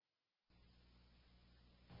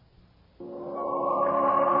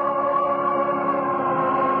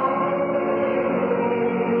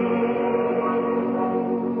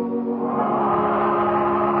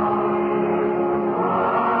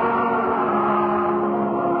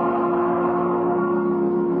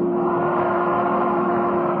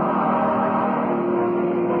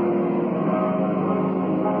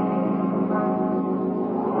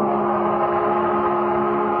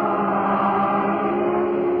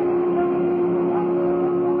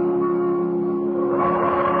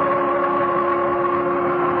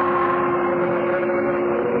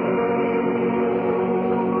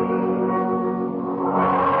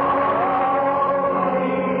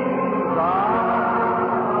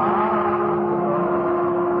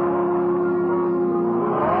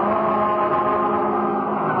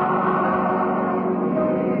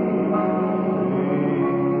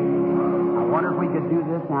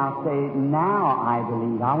say, now I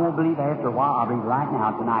believe. I won't believe after a while. I believe right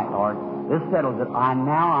now, tonight, Lord. This settles it.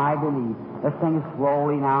 Now I believe. Let's sing it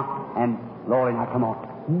slowly now and slowly now. Come on.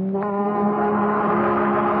 Now.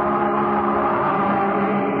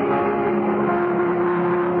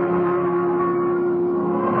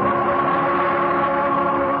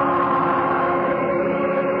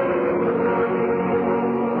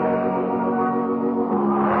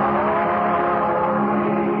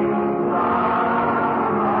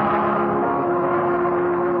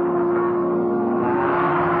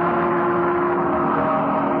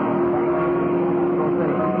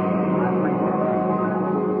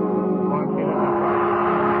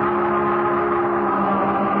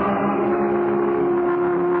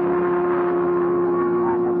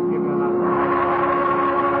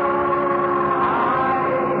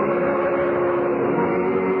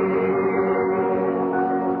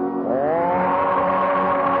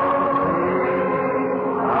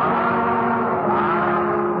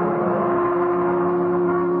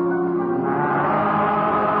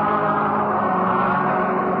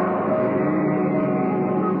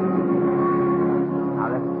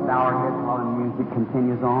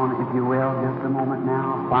 Continues on, if you will, just a moment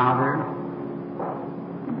now. Father,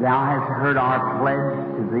 Thou hast heard our pledge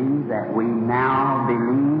to Thee that we now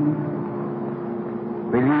believe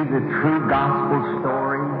the true gospel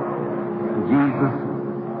story. Jesus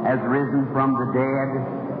has risen from the dead,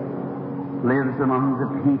 lives among the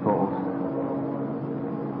peoples,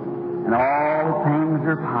 and all things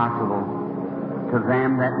are possible to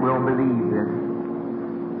them that will believe this.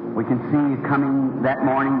 We can see you coming that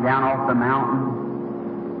morning down off the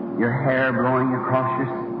mountain, your hair blowing across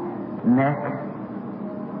your neck.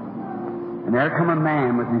 And there come a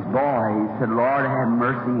man with his boy. He said, Lord, have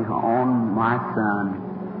mercy on my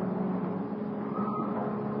son.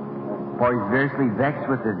 For he's variously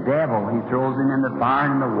vexed with the devil. He throws him in the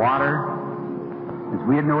fire and in the water. As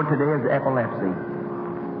we know today as epilepsy.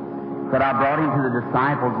 Said, I brought him to the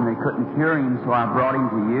disciples and they couldn't cure him, so I brought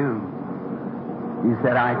him to you. You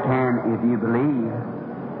said, I can if you believe.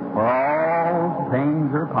 For all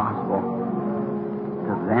things are possible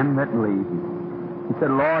to them that believe. He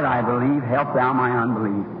said, Lord, I believe. Help Thou my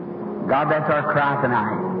unbelief. God, that's our cry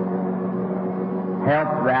tonight.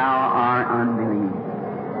 Help Thou our unbelief.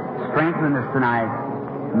 Strengthen us tonight.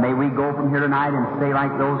 May we go from here tonight and say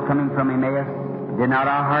like those coming from Emmaus, did not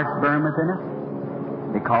our hearts burn within us?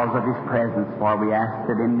 Because of His presence, for we ask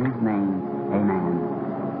it in His name. Amen.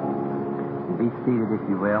 Be seated, if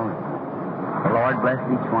you will. The Lord bless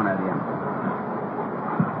each one of you.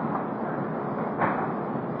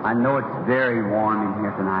 I know it's very warm in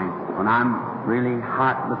here tonight. When I'm really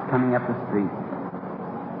hot with coming up the street.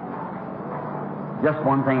 Just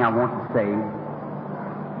one thing I want to say.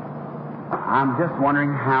 I'm just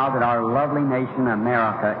wondering how that our lovely nation,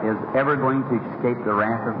 America, is ever going to escape the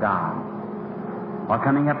wrath of God. While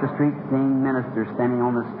coming up the street, seeing ministers standing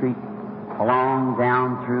on the street, along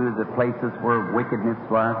down through the places where wickedness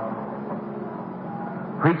was,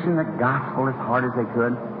 preaching the gospel as hard as they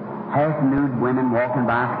could, half-nude women walking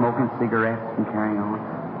by smoking cigarettes and carrying on.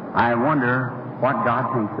 I wonder what God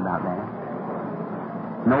thinks about that.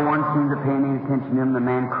 No one seems to pay any attention to him, the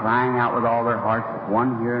man crying out with all their hearts,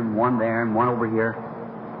 one here and one there and one over here.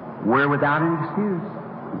 We're without an excuse.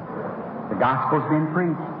 The gospel's been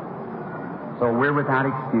preached. So we're without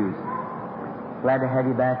excuse. Glad to have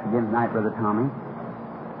you back again tonight, Brother Tommy.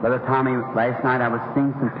 Brother Tommy, last night I was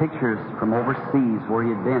seeing some pictures from overseas where he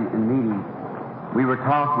had been in meetings. We were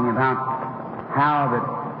talking about how that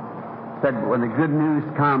said when the good news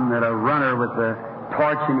come that a runner with a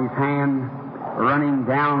torch in his hand running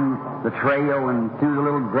down the trail and through the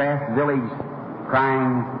little grass village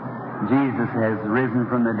crying, Jesus has risen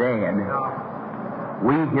from the dead.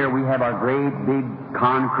 We have our great big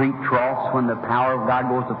concrete troughs. When the power of God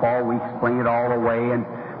goes to fall, we spring it all away and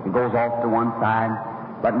it goes off to one side.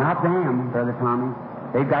 But not them, Brother Tommy.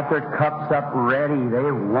 They've got their cups up ready.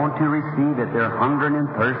 They want to receive it. They're hungering and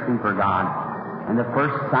thirsting for God. And the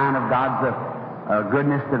first sign of God's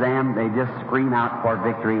goodness to them, they just scream out for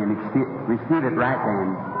victory and receive it right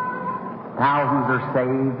then. Thousands are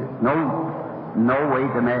saved. No way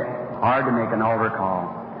hard to make an altar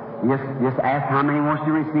call. Just ask how many wants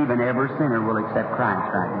to receive, and every sinner will accept Christ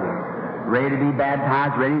right here. Ready to be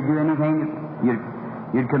baptized, ready to do anything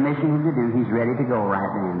you'd commission him to do, he's ready to go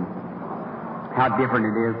right then. How different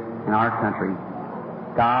it is in our country.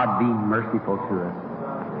 God be merciful to us.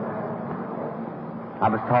 I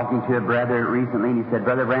was talking to a brother recently, and he said,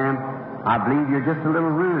 Brother Branham, I believe you're just a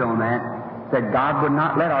little rude on that. Said God would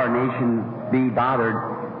not let our nation be bothered.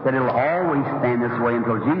 Said it'll always stand this way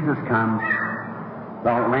until Jesus comes.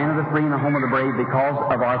 the land of the free and the home of the brave, because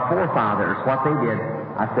of our forefathers, what they did.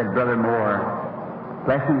 I said, Brother Moore,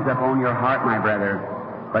 blessings upon your heart, my brother.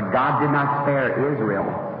 But God did not spare Israel.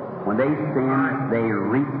 When they sinned, they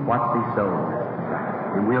reaped what they sowed.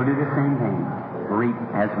 And we'll do the same thing, reap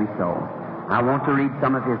as we sow. I want to read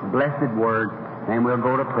some of His blessed words, and we'll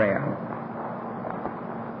go to prayer.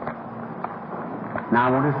 Now,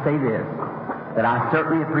 I want to say this, that I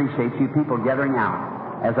certainly appreciate you people gathering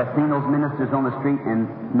out. As I've seen those ministers on the street, and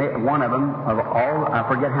one of them, of all, I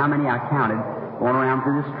forget how many I counted, going around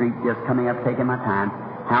through the street, just coming up, taking my time,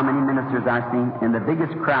 how many ministers I've seen, and the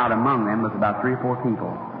biggest crowd among them was about 3 or 4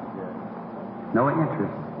 people. No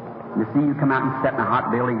interest. To see you come out and sit in a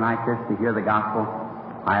hot building like this to hear the gospel,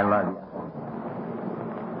 I love you.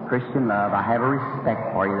 Christian love, I have a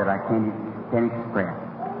respect for you that I can't express.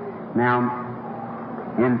 Now,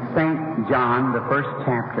 in St. John, the 1st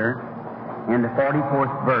chapter, in the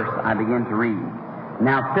 44th verse, I begin to read.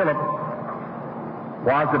 Now Philip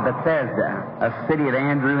was of Bethsaida, a city of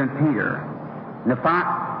Andrew and Peter.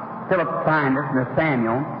 Philip findeth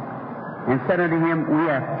Nathanael, and said unto him, We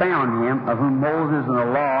have found him, of whom Moses and the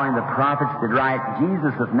law and the prophets did write,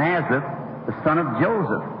 Jesus of Nazareth, the son of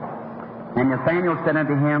Joseph. And Nathanael said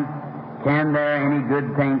unto him, Can there any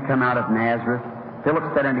good thing come out of Nazareth?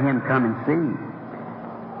 Philip said unto him, Come and see.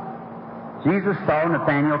 Jesus saw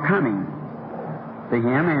Nathanael coming to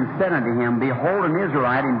him, and said unto him, Behold, an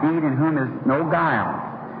Israelite indeed, in whom is no guile.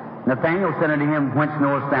 Nathanael said unto him, Whence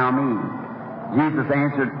knowest thou me? Jesus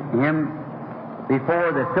answered him,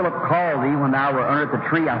 Before that Philip called thee, when thou wert under the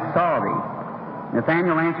tree, I saw thee.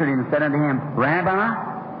 Nathanael answered him and said unto him, Rabbi,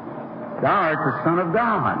 thou art the Son of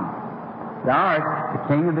God. Thou art the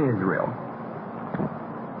King of Israel.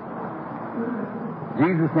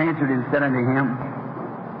 Jesus answered and said unto him,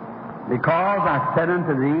 Because I said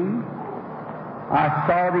unto thee, I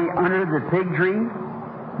saw thee under the fig tree,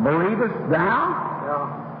 believest thou?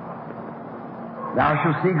 Thou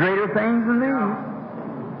shalt see greater things than these.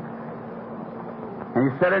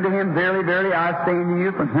 And he said unto him, Verily, verily, I say unto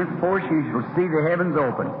you, from henceforth you shall see the heavens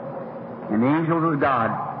open, and the angels of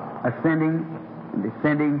God ascending and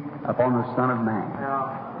descending upon the Son of Man.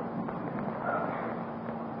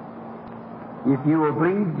 If you will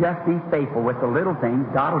believe, just be faithful with the little things,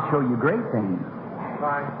 God will show you great things.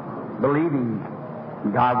 Right. Believing,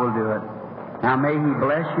 God will do it. Now may He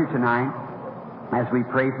bless you tonight. As we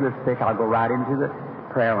pray for the sick, I'll go right into the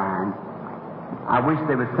prayer line. I wish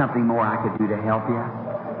there was something more I could do to help you.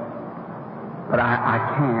 But I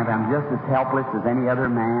can't. I'm just as helpless as any other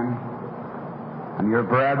man. I'm your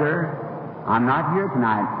brother. I'm not here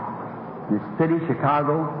tonight in the city of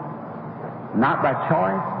Chicago, not by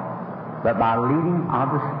choice, but by leading of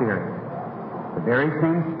the Spirit. The very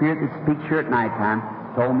same Spirit that speaks here at nighttime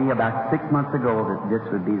told me about 6 months ago that this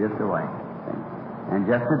would be this way. And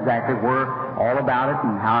just exactly we're all about it,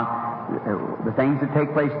 and how the things that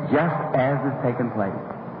take place just as it's taken place.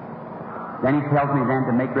 Then He tells me then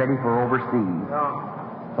to make ready for overseas.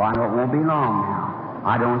 So I know it won't be long now.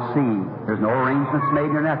 I don't see. There's no arrangements made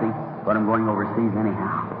or nothing, but I'm going overseas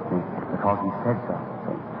anyhow. See? Because He said so.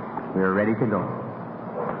 See? We're ready to go.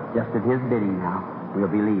 Just at His bidding now,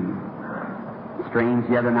 we'll be leaving. Strange,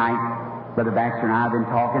 the other night, Brother Baxter and I have been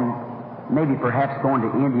talking, maybe perhaps going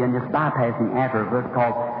to India and just bypassing Africa,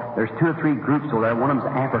 because there's 2 or 3 groups over there. One of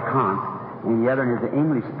them's Afrikaans, and the other is the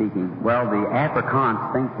English speaking. Well, the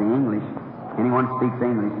Afrikaans thinks the English. Anyone speaks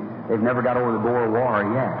English. They've never got over the Boer War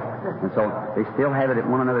yet. And so they still have it at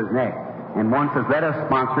one another's neck. And one says, let us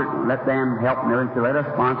sponsor it, let them help, and the other says, let us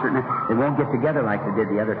sponsor it. And they won't get together like they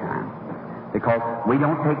did the other time. Because we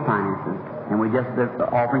don't take finances, and we just, the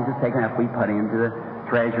offerings is taken up, we put into the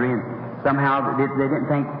treasury, and somehow they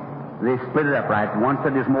didn't think, they split it up right. One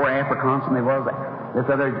said there's more Afrikaans than there was this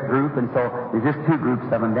other group, and so there's just 2 groups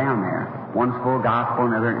of them down there. One's full gospel,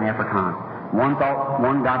 and another in Afrikaans. One thought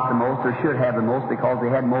one got the most, or should have the most, because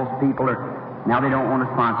they had most people, or now they don't want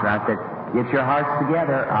to sponsor. I said, get your hearts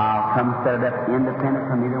together, I'll come set it up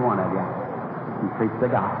independent from either one of you, and preach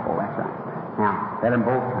the gospel. That's right. Now, let them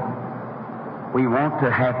both come. We want to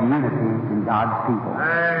have unity in God's people.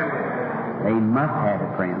 They must have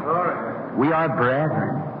it, friends. We are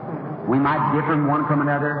brethren. We might differ one from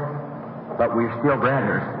another, but we're still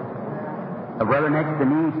brothers. The brother next to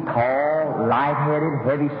me is tall, light-headed,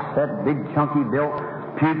 heavy-set, big, chunky built,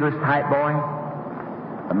 pugilist type boy.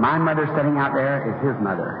 But my mother sitting out there is his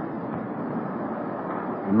mother.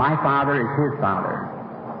 And my father is his father.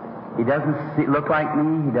 He doesn't look like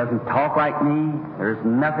me. He doesn't talk like me. There's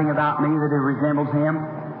nothing about me that resembles him.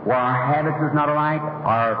 Well, our habits is not alike.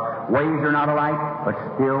 Our ways are not alike. But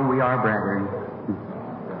still we are brethren.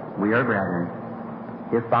 We are brethren.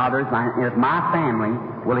 His father is mine. And if my family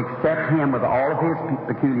will accept him with all of his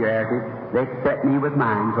peculiarities, they accept me with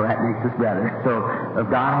mine, so that makes us brothers. So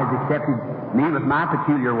if God has accepted me with my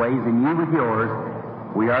peculiar ways and you with yours,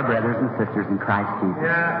 we are brothers and sisters in Christ Jesus.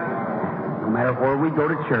 Yeah. No matter where we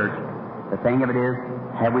go to church, the thing of it is,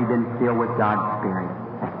 have we been filled with God's Spirit?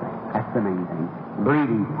 That's the main thing.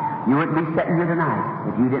 Believing. You wouldn't be sitting here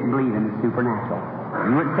tonight if you didn't believe in the supernatural.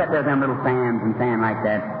 You wouldn't sit there with them little fans and stand like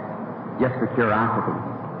that just for curiosity.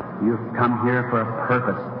 You've come here for a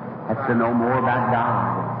purpose. That's to know more about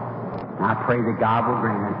God. And I pray that God will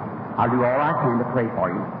grant it. I'll do all I can to pray for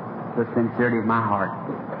you. The sincerity of my heart.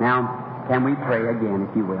 Now, can we pray again,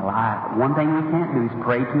 if you will? One thing we can't do is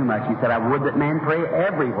pray too much. He said, I would that man pray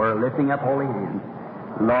everywhere, lifting up holy hands.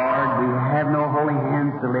 Lord, we have no holy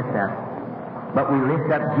hands to lift up, but we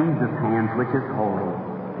lift up Jesus' hands, which is holy.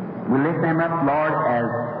 We lift them up, Lord, as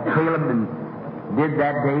Caleb did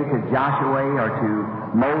that day to Joshua or to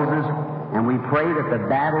Moses, and we pray that the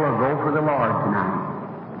battle will go for the Lord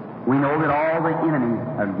tonight. We know that all the enemies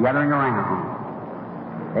are gathering around him.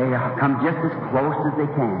 They come just as close as they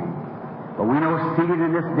can. But we know seated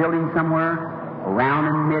in this building somewhere, around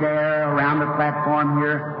in midair, around the platform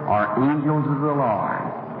here, are angels of the Lord.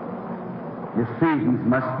 Decisions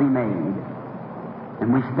must be made.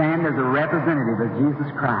 And we stand as a representative of Jesus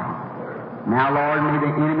Christ. Now, Lord, may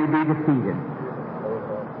the enemy be defeated.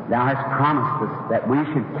 Thou hast promised us that we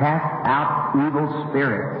should cast out evil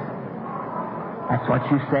spirits. That's what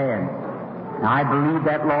you said. Now, I believe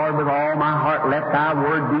that, Lord, with all my heart. Let thy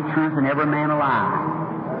word be truth and every man a lie.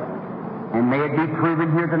 And may it be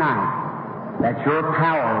proven here tonight that your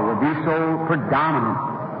power will be so predominant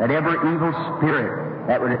that every evil spirit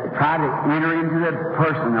that would try to enter into the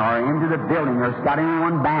person or into the building or has got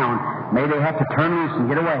anyone bound, may they have to turn loose and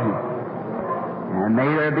get away. And may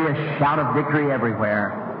there be a shout of victory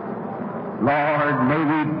everywhere. Lord, may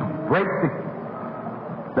we break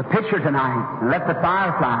the picture tonight and let the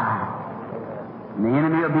fire fly. And the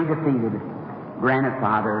enemy will be defeated. Grant it,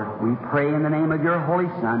 Father. We pray in the name of your Holy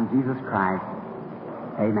Son, Jesus Christ.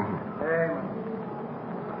 Amen. Amen.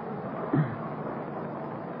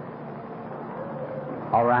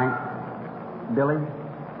 All right. Billy?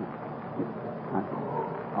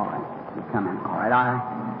 All right. You come in. All right. I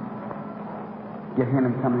get him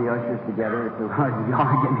and some of the ushers together. If the Lord is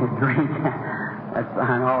y'all get me a drink. That's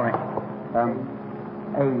fine. All right.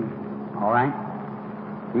 A. All right.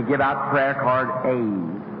 You give out prayer card A.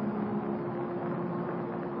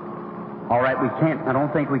 All right, I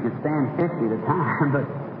don't think we could stand 50 at a time, but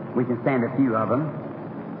we can stand a few of them.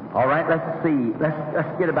 All right, let's see. Let's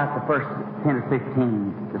get about the first 10 or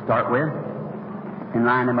 15 to start with and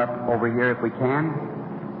line them up over here if we can.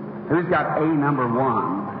 Who's got A number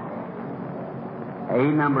 1?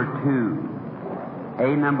 A number 2?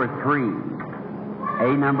 A number 3?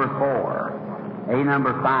 A number 4? A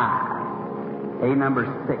number 5? A number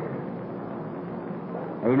 6?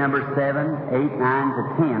 A number 7, 8, 9 to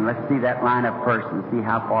 10. Let's see that line up first and see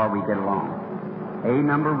how far we get along. A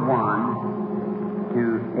number 1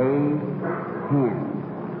 to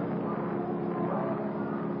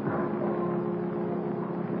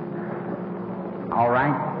A10. All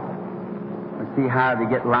right. Let's see how they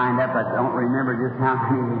get lined up. I don't remember just how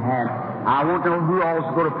many we had. I want to know who all is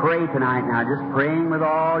going to pray tonight now. Just praying with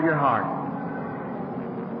all your heart.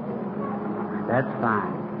 That's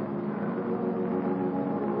fine.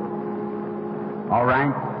 All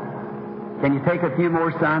right. Can you take a few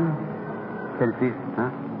more, son?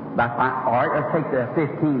 About 5. All right, let's take the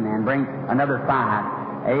 15 then. Bring another 5.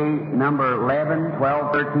 A number 11,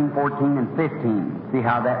 12, 13, 14, and 15. See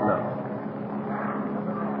how that looks.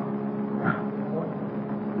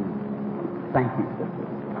 Thank you, sister.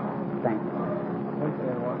 Thank you.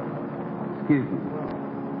 Excuse me.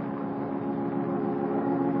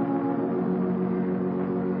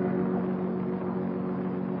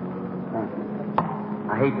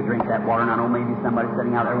 I hate to drink that water, and I know maybe somebody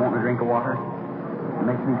sitting out there wanting a drink of water. It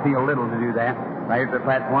makes me feel little to do that right here at the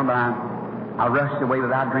platform, but I rushed away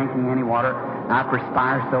without drinking any water. I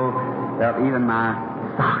perspire so that even my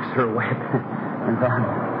socks are wet. And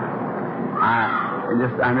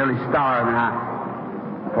I'm really starved, and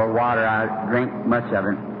for water, I drink much of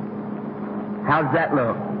it. How's that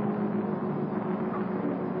look?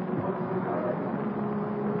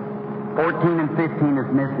 14 and 15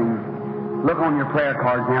 is missing. Look on your prayer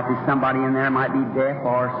cards now if there's somebody in there might be deaf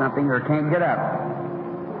or something or can't get up.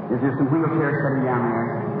 Is there some wheelchairs sitting down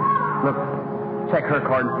there? Look, check her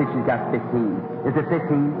card and see if she's got 15. Is it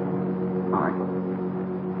 15? All right.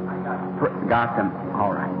 Got them. All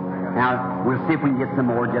right. Now, we'll see if we can get some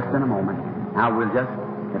more just in a moment. Now,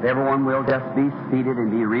 if everyone will just be seated and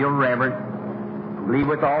be real reverent. believe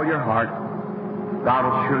with all your heart, God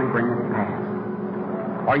will surely bring it to pass.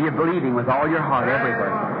 Are you believing with all your heart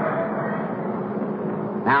everywhere?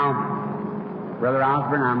 Now, Brother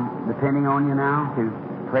Osborne, I'm depending on you now to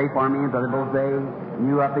pray for me, and Brother Bose,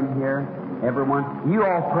 you up in here, everyone. You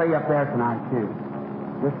all pray up there tonight, too.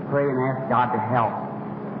 Just pray and ask God to help.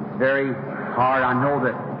 It's very hard. I know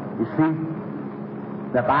that, you see,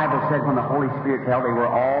 the Bible said when the Holy Spirit fell, they were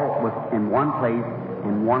all in one place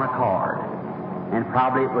in one accord. And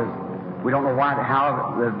probably it was, we don't know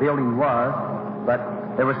how the building was, but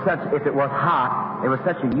there was such, if it was hot, there was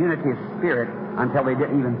such a unity of spirit until they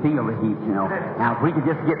didn't even feel the heat, you know. Now, if we could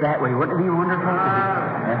just get that way, wouldn't it be wonderful?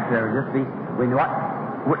 Yes, sir. Just be, we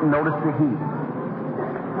wouldn't notice the heat.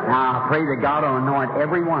 Now, I pray that God will anoint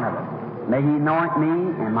every one of us. May He anoint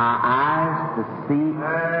me and my eyes to see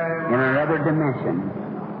in another dimension.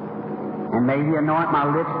 And may He anoint my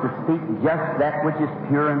lips to speak just that which is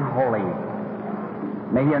pure and holy.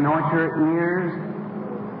 May He anoint your ears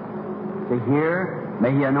to hear.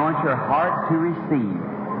 May He anoint your heart to receive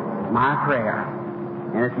my prayer.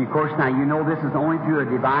 And if you, of course, now you know this is only through a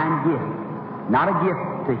divine gift. Not a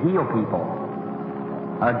gift to heal people.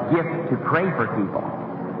 A gift to pray for people.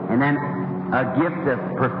 And then a gift of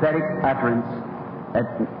prophetic utterance that,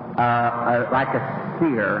 like a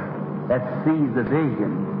seer that sees the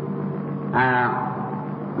vision.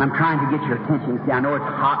 I'm trying to get your attention. See, I know it's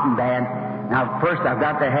hot and bad. Now, first I've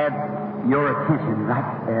got to have your attention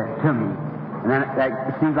right to me. And then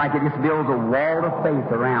it seems like it just builds a wall of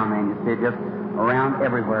faith around them. You see, just around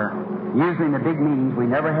everywhere. Usually in the big meetings, we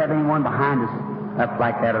never have anyone behind us up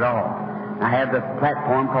like that at all. I have the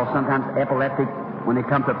platform called sometimes epileptic. When they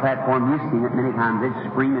come to the platform, you've seen it many times. They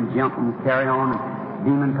scream and jump and carry on, and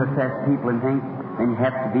demon-possessed people and things. And you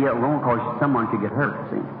have to be alone because someone could get hurt,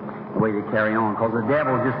 see, the way they carry on. Because the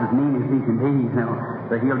devil is just as mean as he can be, you know.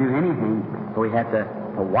 So he'll do anything. So we have to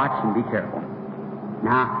watch and be careful.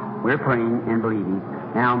 Now, we're praying and believing.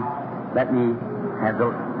 Now, let me have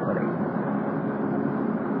those.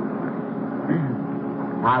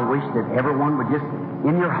 I wish that everyone would just,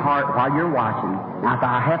 in your heart, while you're watching. Now, if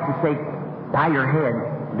I have to say, bow your head,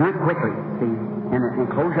 do it quickly, see, and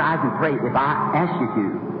close your eyes and pray if I ask you to.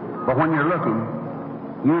 But when you're looking,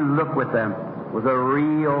 you look with a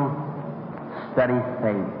real steady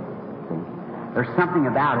faith. See? There's something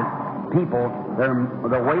about it. People,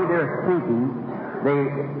 the way they're thinking,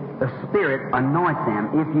 the Spirit anoints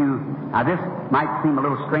them. Now this might seem a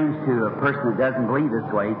little strange to a person that doesn't believe this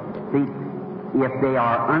way. See, if they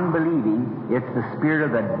are unbelieving, it's the spirit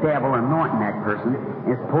of the devil anointing that person.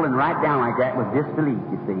 It's pulling right down like that with disbelief,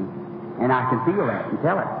 you see. And I can feel that and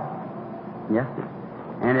tell it. Yes, sir.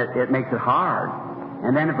 And it makes it hard.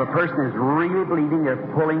 And then if a person is really believing, they're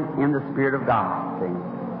pulling in the Spirit of God, see.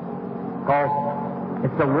 Because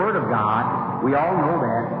it's the Word of God. We all know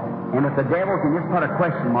that. And if the devil can just put a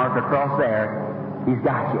question mark across there, he's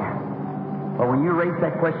got you. But when you raise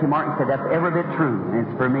that question mark and say, that's every bit true, and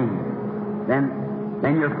it's for me,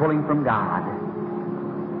 then you're pulling from God.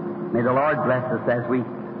 May the Lord bless us as we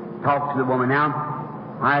talk to the woman. Now,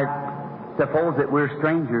 I suppose that we're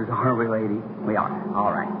strangers, aren't we, lady? We are.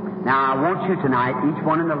 All right. Now, I want you tonight, each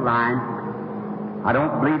one in the line, I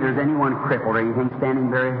don't believe there's anyone crippled or anything to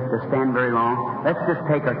stand very long. Let's just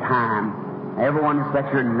take our time. Everyone, just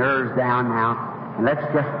let your nerves down now, and let's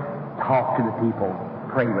just talk to the people,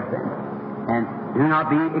 pray with them. And do not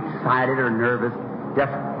be excited or nervous,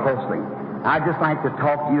 just closely. I'd just like to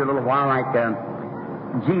talk to you a little while like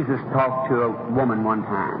Jesus talked to a woman one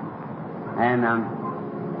time. And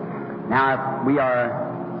now if we are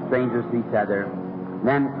strangers to each other,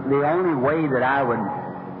 then the only way that I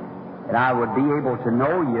would be able to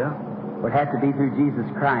know you would have to be through Jesus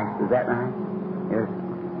Christ. Is that right? Yes.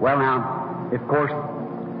 Well, now, of course,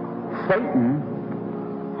 Satan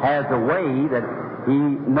has a way that he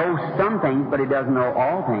knows some things, but he doesn't know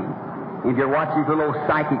all things. If you watch these little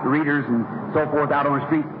psychic readers and so forth out on the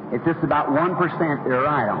street, it's just about 1% they're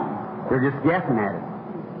right on. They're just guessing at it.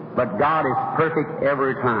 But God is perfect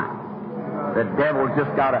every time. The devil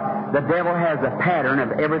has a pattern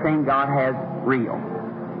of everything God has real.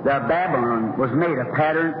 The Babylon was made a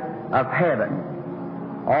pattern of heaven.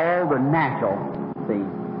 All the natural, see.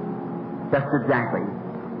 Just exactly.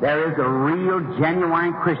 There is a real,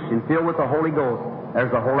 genuine Christian filled with the Holy Ghost.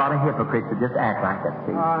 There's a whole lot of hypocrites that just act like that,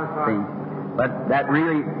 see? But that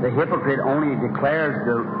really, the hypocrite only declares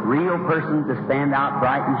the real person to stand out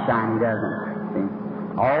bright and shiny, doesn't it? See?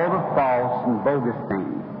 All the false and bogus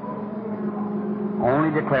things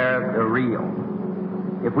only declare the real.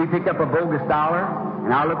 If we pick up a bogus dollar,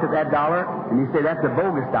 and I look at that dollar, and you say that's a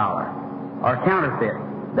bogus dollar, or counterfeit,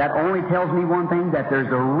 that only tells me one thing, that there's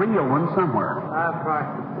a real one somewhere. That's right.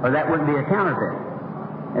 Or that wouldn't be a counterfeit.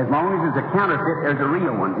 As long as there's a counterfeit, there's a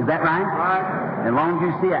real one. Is that right? Right. As long as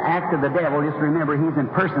you see an act of the devil, just remember he's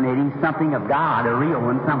impersonating something of God, a real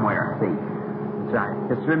one somewhere. See? That's right.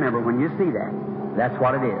 Just remember, when you see that, that's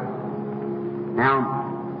what it is. Now,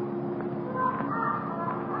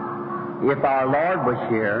 if our Lord was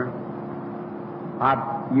here,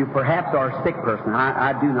 you perhaps are a sick person.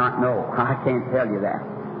 I do not know. I can't tell you that.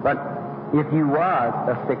 But if you was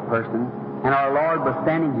a sick person and our Lord was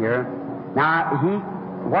standing here, now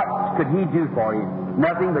what could He do for you?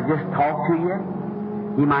 Nothing but just talk to you.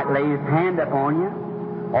 He might lay His hand upon you,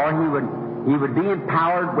 or He would be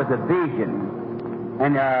empowered with a vision,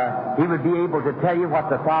 and He would be able to tell you what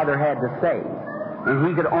the Father had to say. And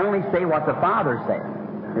He could only say what the Father said.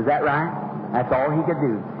 Is that right? That's all He could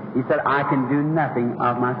do. He said, I can do nothing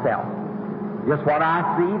of myself. Just what I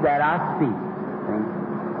see, that I speak. See?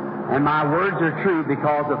 And my words are true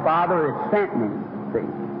because the Father has sent me. See?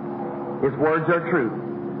 His words are true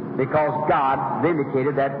because God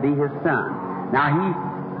vindicated that be His Son. Now,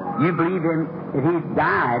 you believe Him that He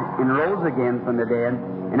died and rose again from the dead,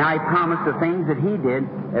 and now He promised the things that He did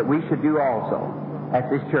that we should do also.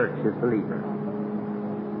 That's His church, His believers.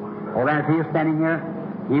 Well, then if He was standing here,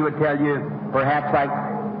 He would tell you, perhaps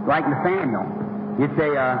like Nathaniel, He'd say,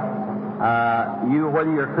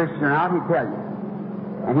 whether you're a Christian or not, He'd tell you.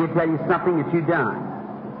 And He'd tell you something that you've done.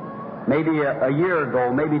 Maybe a year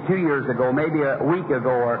ago, maybe 2 years ago, maybe a week ago,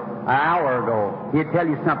 or an hour ago. He'd tell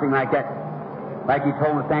you something like that. Like He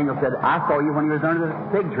told Nathaniel, said, I saw you when you was under the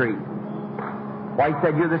fig tree. Why, He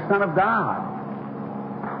said, you're the Son of God.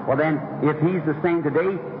 Well then, if He's the same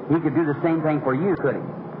today, He could do the same thing for you, could He?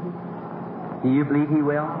 Do you believe He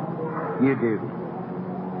will? You do.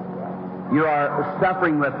 You are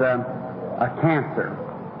suffering with a cancer.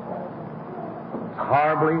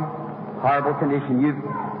 Horrible condition.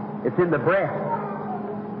 It's in the breast.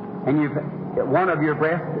 And one of your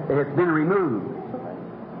breasts has been removed.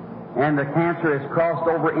 And the cancer has crossed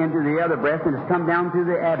over into the other breast and has come down through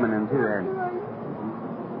the abdomen too there.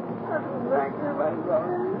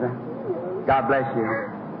 God bless you.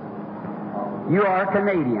 You are a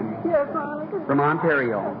Canadian from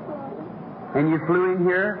Ontario. And you flew in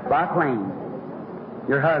here by plane.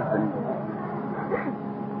 Your husband.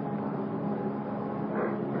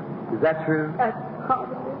 Is that true? That's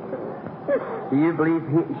probably true. Do you believe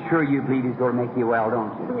sure you believe He's going to make you well,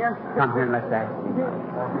 don't you? Yes. Come here and let's ask Him.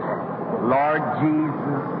 Lord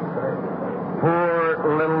Jesus, poor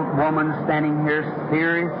little woman standing here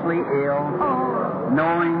seriously ill,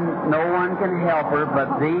 knowing no one can help her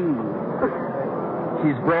but Thee.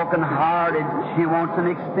 She's broken-hearted. She wants an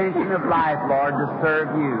extension of life, Lord, to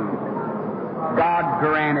serve You. God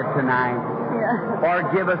grant it tonight.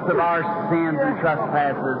 Forgive us of our sins and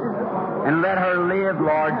trespasses, and let her live,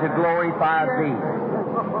 Lord, to glorify Thee.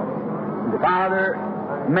 Father,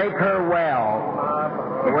 make her well.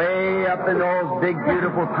 Way up in those big,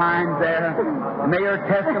 beautiful pines there. May her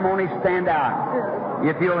testimony stand out.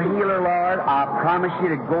 If You'll heal her, Lord, I promise You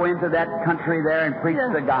to go into that country there and preach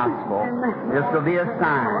the gospel. This will be a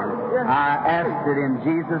sign. I ask it in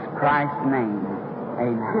Jesus Christ's name.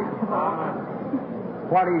 Amen.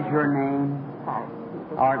 What is your name?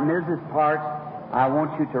 Mrs. Parks, I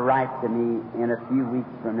want you to write to me in a few weeks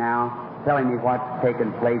from now, telling me what's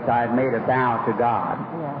taken place. I've made a vow to God.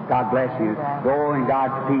 God bless you. Go in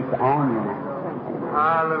God's peace on you now.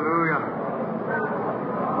 Hallelujah.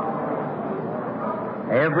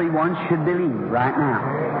 Everyone should believe right now.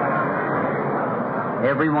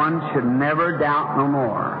 Everyone should never doubt no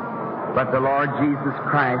more but the Lord Jesus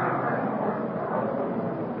Christ.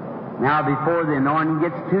 Now, before the anointing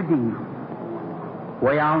gets too deep,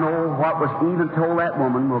 way I'll know what was even told that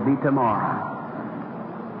woman will be tomorrow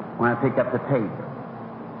when I pick up the tape.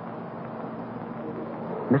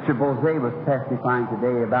 Mr. Bozay was testifying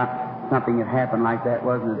today about something that happened like that,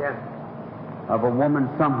 wasn't it? Yes. Of a woman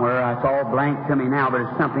somewhere. It's all blank to me now, but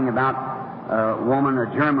it's something about a woman, a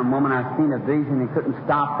German woman. I've seen a vision and couldn't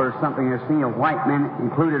stop or something. I've seen a white man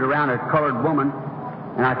included around a colored woman,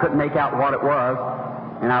 and I couldn't make out what it was,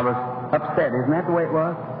 and I was upset. Isn't that the way it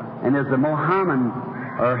was? And there's a Mohammedan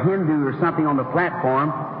or Hindu or something on the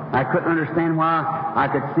platform. I couldn't understand why I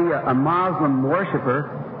could see a Muslim worshiper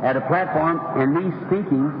at a platform and me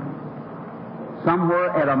speaking somewhere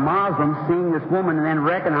at a Muslim, seeing this woman and then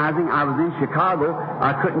recognizing I was in Chicago.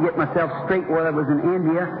 I couldn't get myself straight whether I was in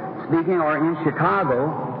India speaking or in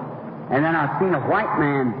Chicago. And then I seen a white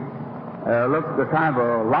man looked kind of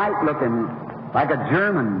a light looking like a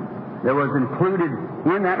German that was included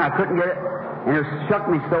in that, and I couldn't get it. And it shook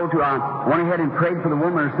me so till I went ahead and prayed for the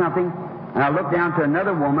woman or something. And I looked down to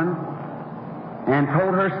another woman and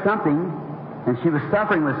told her something, and she was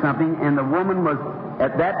suffering with something, and the woman was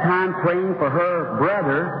at that time praying for her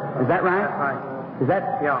brother. Is that right? That's right. Is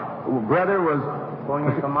that? Yeah. Brother was Going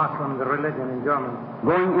into Muslim, the religion in Germany.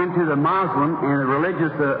 going into the Muslim and the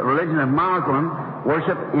religion of Muslim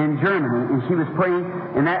worship in Germany, and she was praying,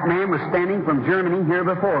 and that man was standing from Germany here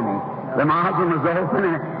before me. The Muslim was open,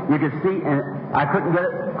 and you could see, and I couldn't get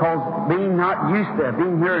it because being not used to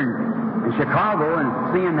being here in Chicago and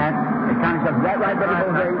seeing that kind of stuff. Is that right, Brother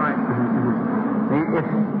Jose? Right.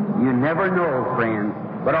 You never know, friend.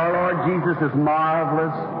 But our Lord Jesus is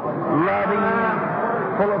marvelous, loving,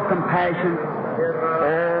 full of compassion.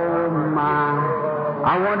 Oh, my.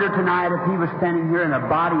 I wonder tonight if He was standing here in a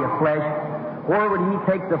body of flesh, where would He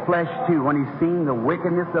take the flesh to when He's seen the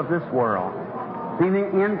wickedness of this world? Seen the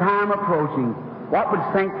end time approaching. What would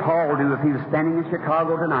St. Paul do if he was standing in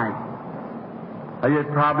Chicago tonight? I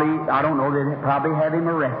don't know, they'd probably have him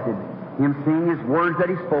arrested. Him seeing his words that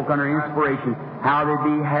he spoke under inspiration, how they'd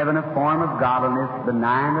be having a form of godliness,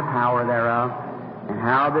 denying the power thereof, and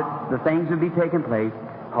how that the things would be taking place.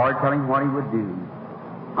 Hard telling what he would do.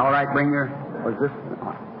 All right,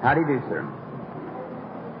 how do you do, sir?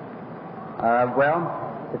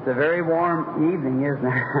 Well, it's a very warm evening, isn't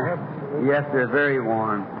it? Yes, sir, very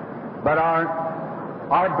warm. But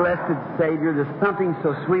our blessed Savior, there's something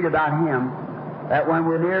so sweet about Him that when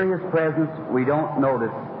we're near His presence, we don't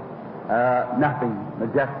notice nothing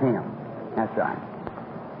but just Him. That's right.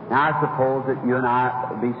 Now, I suppose that you and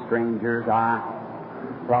I be strangers. I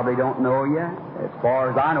probably don't know you. As far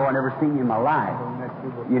as I know, I've never seen you in my life.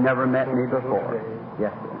 You never met me before.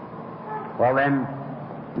 Yes, sir. Well, then,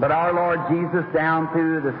 but our Lord Jesus, down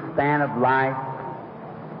through the span of life,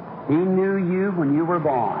 He knew you when you were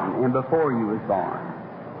born and before you was born.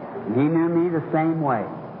 And He knew me the same way.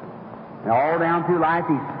 And all down through life,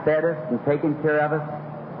 He's fed us and taken care of us.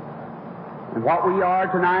 And what we are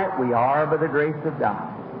tonight, we are by the grace of God.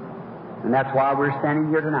 And that's why we're standing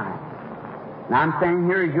here tonight. And I'm standing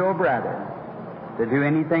here as your brother to do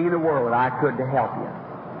anything in the world that I could to help you.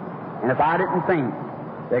 And if I didn't think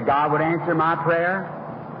that God would answer my prayer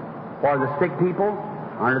for the sick people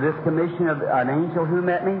under this commission of an angel who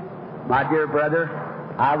met me, my dear brother,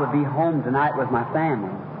 I would be home tonight with my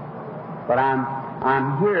family. But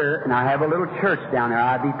I'm here, and I have a little church down there.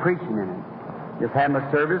 I'd be preaching in it. Just have my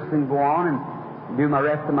service and go on and do my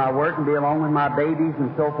rest of my work and be along with my babies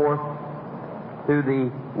and so forth through the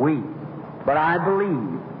week. But I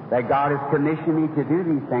believe that God has commissioned me to do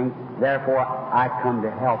these things, therefore I come to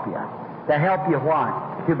help you. To help you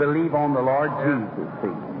what? To believe on the Lord Jesus, see.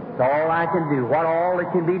 It's all I can do. What all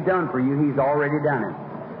that can be done for you, He's already done it.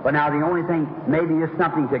 But now the only thing, maybe is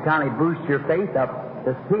something to kind of boost your faith up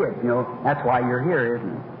to see it. You know, that's why you're here, isn't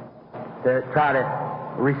it? To try to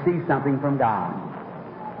receive something from God.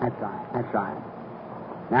 That's right. That's right.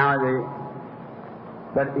 Now,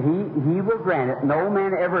 but He will grant it. No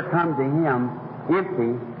man ever come to Him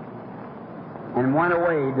empty and went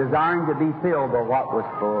away desiring to be filled by what was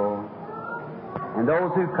full. And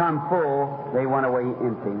those who come full, they went away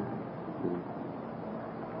empty.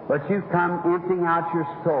 But you come emptying out your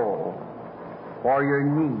soul for your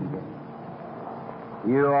need.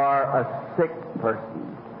 You are a sick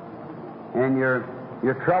person, and your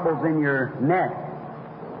trouble's in your neck.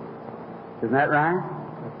 Isn't that right?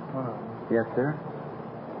 Yes, sir.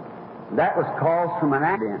 That was caused from an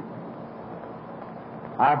accident.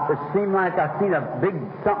 It seemed like I seen a big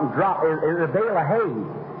something drop. It was a bale of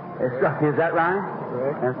hay. It struck. Is that right?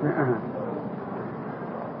 Correct. Yes, sir.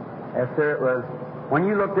 Yes, sir. It was. When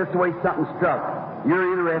you look this way, something struck.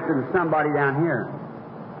 You're interested in somebody down here.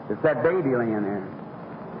 It's that baby laying there.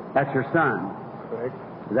 That's your son. Correct.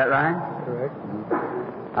 Is that right? Correct.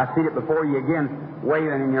 I see it before you again,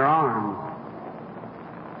 waving in your arms.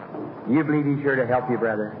 You believe He's here to help you,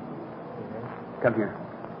 brother. Come here.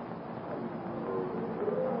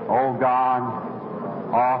 Oh God,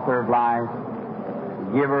 author of life,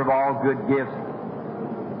 giver of all good gifts,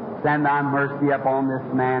 send Thy mercy upon this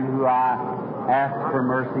man who I ask for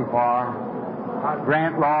mercy for.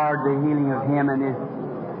 Grant, Lord, the healing of him and his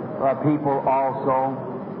people also.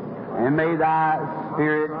 And may Thy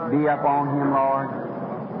Spirit be upon him, Lord.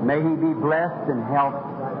 May he be blessed and helped.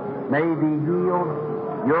 May he be healed.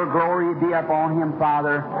 Your glory be upon him,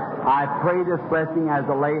 Father. I pray this blessing as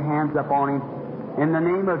I lay hands upon him. In the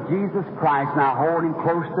name of Jesus Christ, now hold him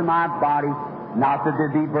close to my body. Not that there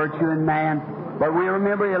be virtue in man, but we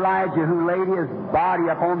remember Elijah who laid his body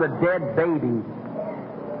upon the dead baby,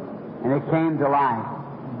 and it came to life.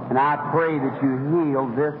 And I pray that you heal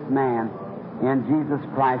this man in Jesus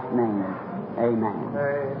Christ's name. Amen.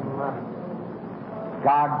 Amen.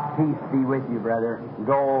 God's peace be with you, brother.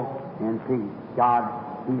 Go in peace. God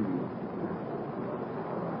heal you.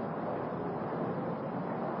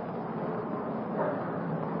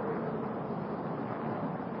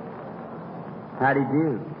 How do you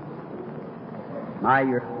do? My,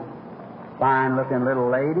 you're a fine-looking little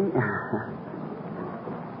lady.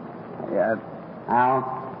 Now,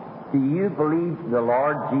 do you believe the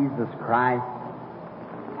Lord Jesus Christ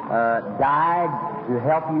died to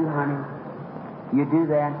help you, honey? You do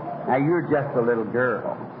that? Now, you're just a little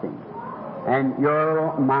girl, see. And your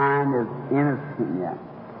little mind is innocent yet.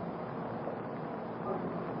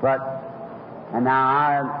 But, and now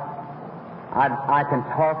I can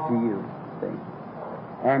talk to you, see.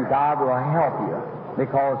 And God will help you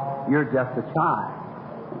because you're just a child.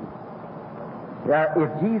 If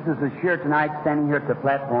Jesus was here tonight, standing here at the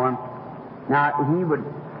platform, now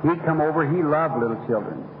he'd come over, he loved little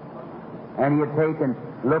children. And he'd take and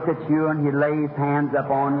look at you and he'd lay his hands up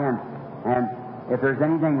on you and if there's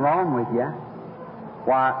anything wrong with you,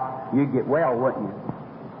 why, you'd get well, wouldn't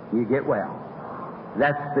you? You'd get well.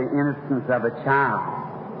 That's the innocence of a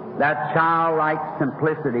child. That childlike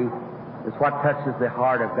simplicity is what touches the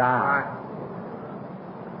heart of God.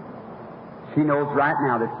 She knows right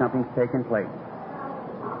now that something's taken place.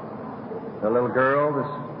 The little girl, the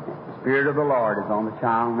Spirit of the Lord is on the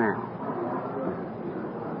child now.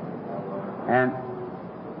 And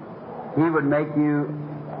He would make you,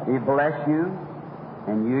 He'd bless you,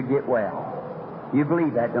 and you'd get well. You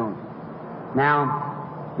believe that, don't you?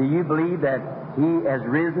 Now, do you believe that He has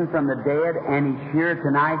risen from the dead and He's here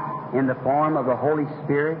tonight in the form of the Holy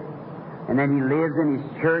Spirit? And then He lives in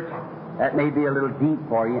His church? That may be a little deep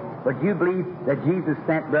for you. But you believe that Jesus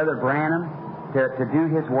sent Brother Branham to do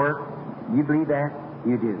His work? You believe that?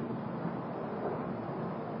 You do.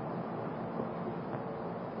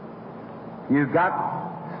 You've got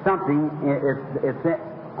something, it's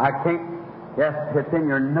in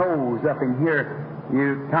your nose up in here.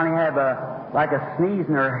 You kind of have like a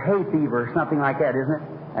sneezing or a hay fever or something like that, isn't it?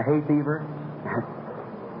 A hay fever?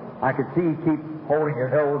 I could see you keep holding your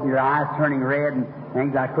nose, your eyes turning red and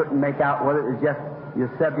things. I couldn't make out whether it was just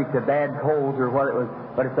you're subject to bad colds or what it was,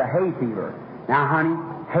 but it's a hay fever. Now, honey,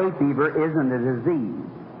 hay fever isn't a disease.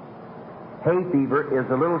 Hay fever is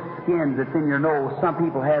a little skin that's in your nose. Some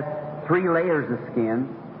people have 3 layers of skin.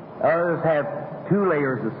 Others have 2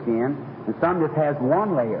 layers of skin. And some just has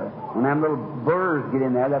 1 layer. When them little burrs get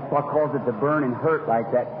in there, that's what causes it to burn and hurt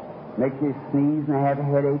like that. Makes you sneeze and have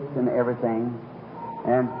headaches and everything.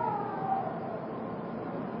 And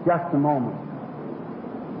just a moment.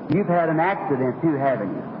 You've had an accident too, haven't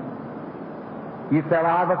you? You fell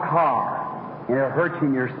out of a car and it hurt you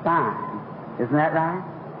in your spine. Isn't that right?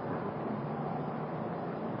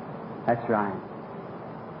 That's right.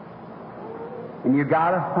 And you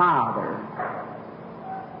got a Father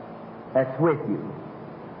that's with you,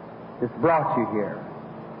 that's brought you here.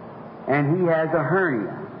 And He has a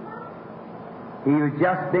hernia. He had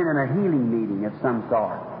just been in a healing meeting of some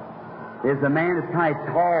sort. There's a man that's kind of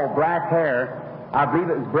tall, black hair. I believe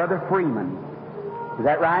it was Brother Freeman. Is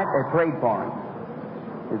that right? They prayed for him.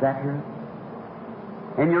 Is that true?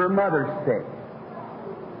 And your mother's sick.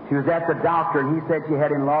 She was at the doctor and he said she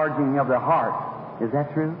had enlarging of the heart. Is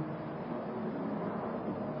that true?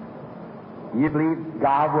 You believe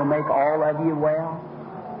God will make all of you well?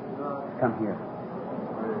 Come here.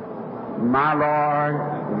 My Lord,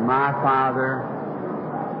 my Father,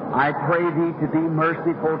 I pray Thee to be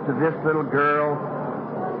merciful to this little girl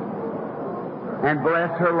and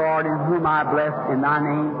bless her, Lord, in whom I bless in Thy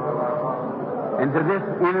name. And to this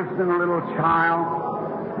innocent little child,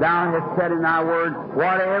 Thou hast said in Thy word,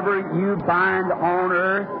 whatever you bind on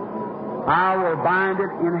earth, I will bind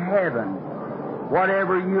it in heaven.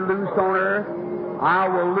 Whatever you loose on earth, I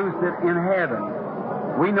will loose it in heaven.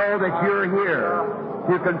 We know that You're here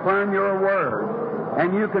to confirm Your word.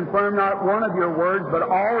 And You confirm not one of Your words, but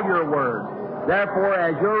all Your words. Therefore,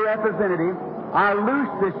 as Your representative, I loose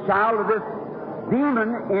this child of this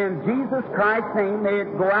demon in Jesus Christ's name. May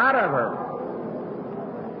it go out of her.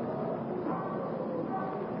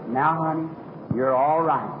 Now, honey, you're all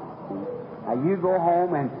right. Now, you go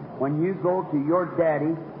home, and when you go to your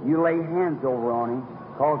daddy, you lay hands over on him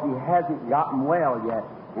because he hasn't gotten well yet.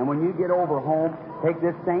 And when you get over home, take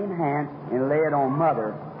this same hand and lay it on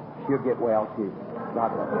Mother. She'll get well, too.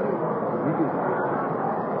 God bless you.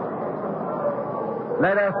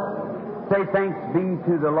 Let us say thanks be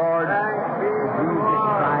to the Lord Jesus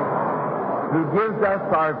Christ, who gives us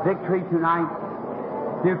our victory tonight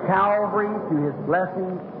through Calvary, through His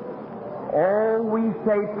blessings. Oh, we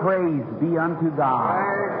say praise be unto God.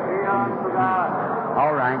 Praise be unto God.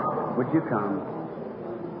 All right, would you come?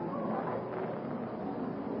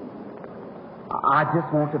 I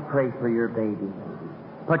just want to pray for your baby.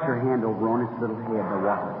 Put your hand over on his little head to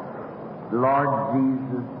water. Lord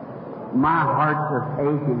Jesus, my heart is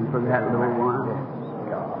aching for that little one.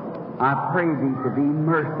 I pray Thee to be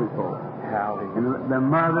merciful. And the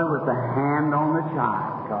mother with the hand on the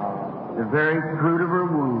child, the very fruit of her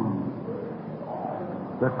womb,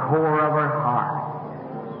 the core of her heart.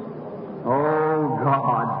 Oh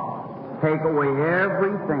God, take away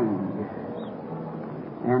everything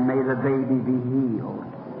and may the baby be healed.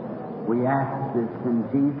 We ask this in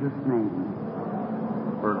Jesus' name.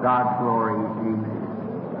 For God's glory, amen.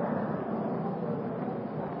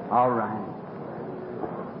 All right.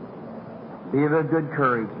 Be of a good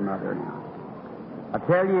courage, Mother, now. I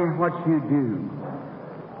tell you what you do.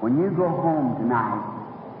 When you go home tonight,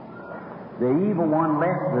 the evil one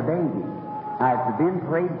left the baby. Now, if you've been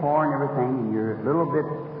prayed for and everything, and you're a little bit,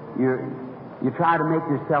 you try to make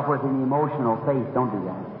yourself with an emotional faith. Don't do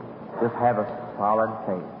that. Just have a solid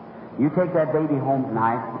faith. You take that baby home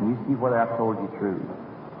tonight, and you see whether I've told you true.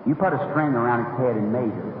 You put a string around its head and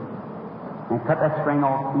measure it, and cut that string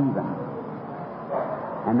off even.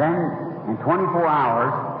 And then, in 24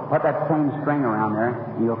 hours, put that same string around there,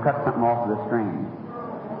 and you'll cut something off of the string.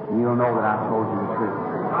 And you'll know that I've told you the truth.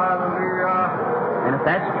 Hallelujah. And if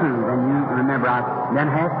that's true, then you remember, then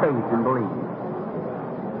have faith and believe.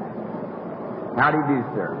 How do you do,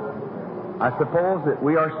 sir? I suppose that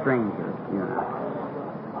we are strangers, you know.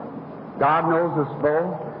 God knows us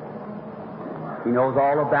both. He knows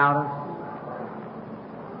all about us.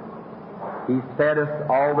 He's fed us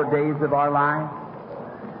all the days of our life.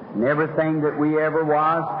 And everything that we ever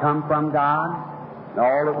was come from God. And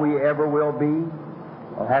all that we ever will be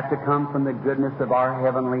will have to come from the goodness of our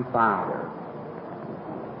Heavenly Father.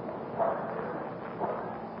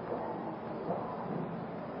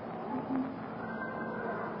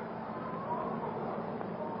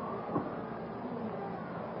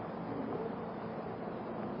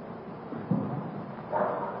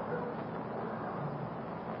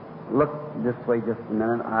 Look this way just a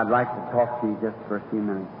minute. I'd like to talk to you just for a few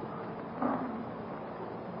minutes.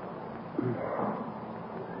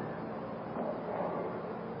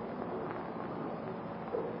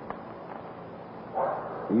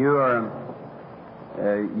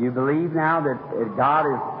 You believe now that God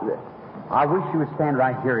is... I wish you would stand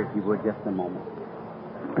right here if you would just a moment.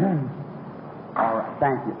 All right.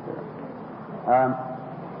 Thank you, sir.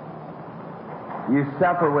 You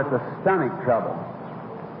suffer with a stomach trouble.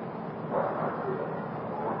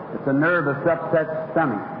 It's a nervous, upset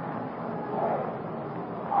stomach,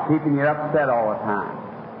 keeping you upset all the time.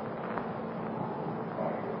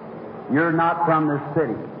 You're not from the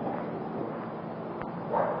city.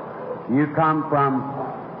 You come from,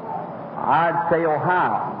 I'd say,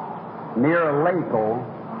 Ohio, near a lake,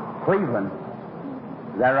 Cleveland.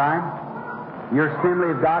 Is that right? You're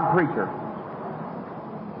Assembly of God preacher.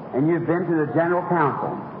 And you've been to the General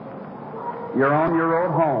Council. You're on your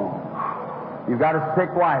road home. You've got a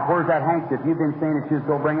sick wife. Where's that handkerchief? You've been saying that you was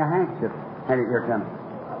going to bring a handkerchief. Hand it here to me.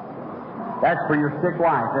 That's for your sick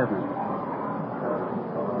wife, isn't it?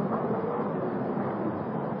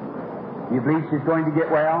 You believe she's going to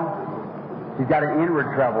get well? She's got an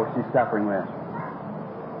inward trouble she's suffering with.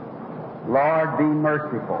 Lord, be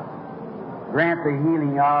merciful. Grant the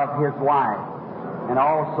healing of his wife and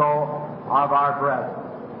also of our brother.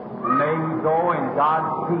 And may he go and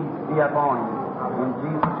God's peace be upon him. In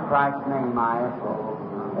Jesus Christ's name, I ask it.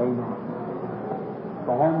 Amen.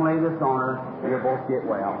 Go home, lay this on her. You'll both get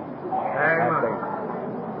well. Amen.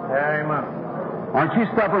 Amen. Aren't you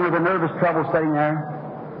suffering with a nervous trouble sitting there?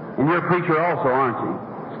 And you're a preacher also, aren't you?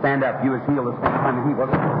 Stand up. You was healed the same time that he was.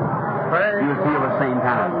 You was healed the same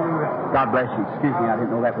time. God bless you. Excuse me, I didn't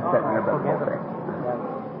know that was sitting there, but okay.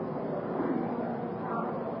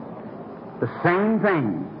 The same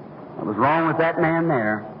thing that was wrong with that man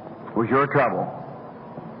there was your trouble.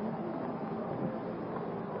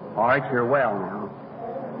 All right, you're well now.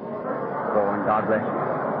 Go and God bless you.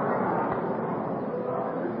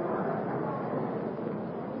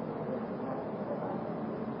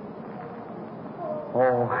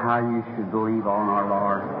 Oh, how you should believe on our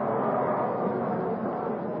Lord.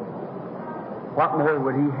 What more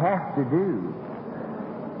would he have to do?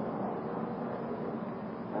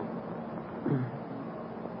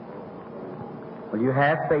 Well, you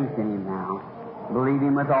have faith in him now. Believe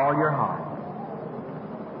him with all your heart.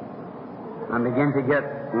 I begin to get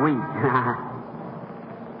weak.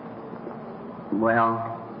 Well,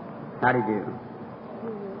 how do you do?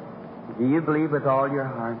 Do you believe with all your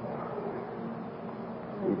heart?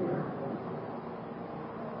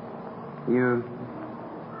 You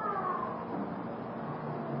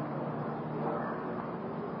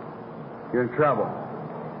You're in trouble.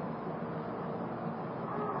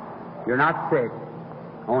 You're not sick,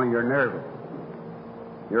 only you're nervous.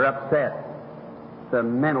 You're upset. It's a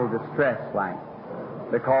mental distress, like,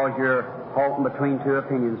 because you're halting between two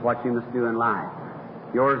opinions what you must do in life.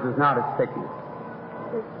 Yours is not a sickness.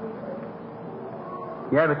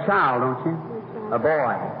 You have a child, don't you? A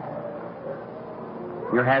boy.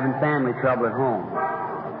 You're having family trouble at home.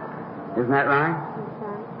 Isn't that right?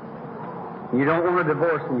 You don't want a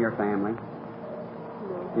divorce in your family.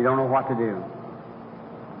 You don't know what to do.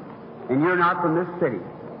 And you're not from this city.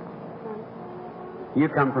 You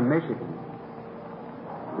come from Michigan.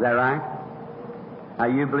 Is that right? Now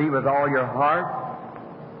you believe with all your heart,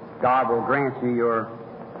 God will grant you your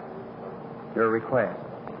request.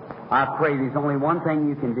 I pray there's only one thing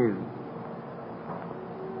you can do.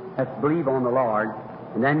 That's believe on the Lord.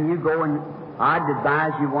 And then you go and I'd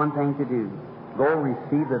advise you one thing to do. Go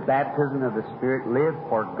receive the baptism of the Spirit. Live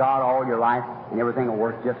for God all your life, and everything will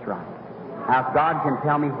work just right. Now, if God can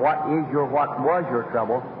tell me what was your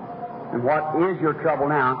trouble, and what is your trouble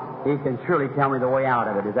now, He can surely tell me the way out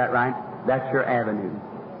of it. Is that right? That's your avenue.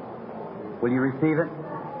 Will you receive it?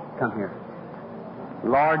 Come here.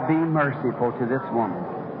 Lord, be merciful to this woman.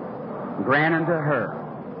 Grant unto her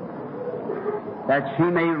that she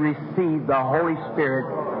may receive the Holy Spirit,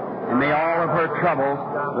 and may all of her troubles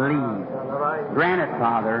leave. Grant it,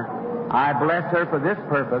 Father. I bless her for this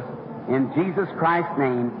purpose in Jesus Christ's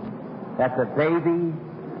name, that the baby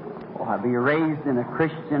will be raised in a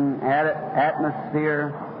Christian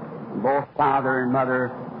atmosphere, both father and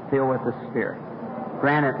mother filled with the Spirit.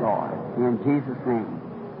 Grant it, Lord, in Jesus' name.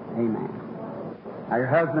 Amen. Now, your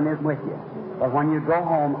husband is with you, but when you go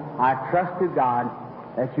home, I trust to God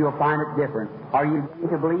that you'll find it different. Are you going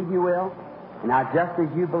to believe you will? Now, just as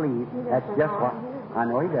you believe, that's just what... I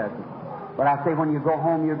know he doesn't. But I say when you go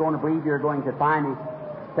home, you're going to believe you're going to find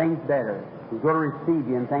things better. He's going to receive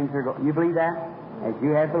you and things are going... You believe that? As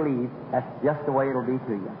you have believed, that's just the way it'll be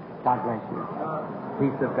to you. God bless you.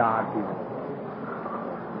 Peace of God to you.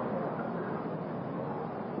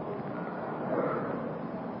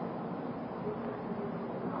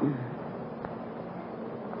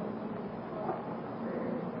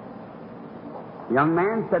 Young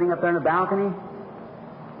man sitting up there in the balcony,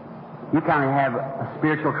 you kind of have a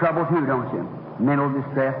spiritual trouble too, don't you? Mental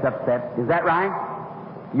distress, upset. Is that right?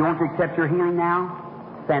 You want to accept your healing now?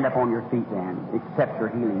 Stand up on your feet then. Accept your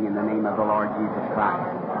healing in the name of the Lord Jesus Christ.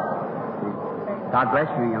 God bless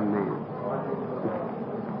you, young man.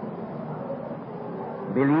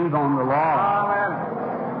 Believe on the Lord. Amen.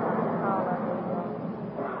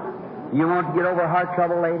 You want to get over heart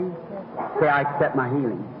trouble, lady? Say, I accept my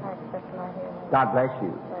healing. God bless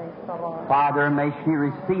you. Father, may she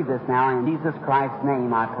receive this now. In Jesus Christ's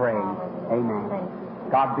name I pray. Amen.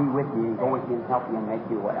 God be with you and go with you and help you and make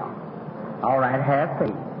you well. All right, have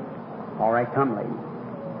faith. All right, come, lady.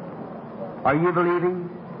 Are you believing?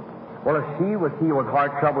 Well, if she was healed with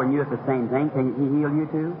heart trouble and you at the same thing, can He heal you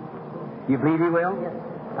too? You believe He will? Yes.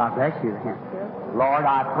 God bless you then. Lord,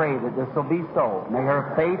 I pray that this will be so. May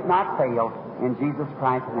her faith not fail in Jesus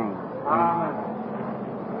Christ's name. Amen.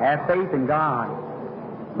 Have faith in God.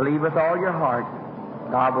 Believe with all your heart.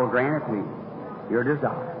 God will grant it to you. Your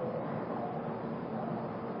desire.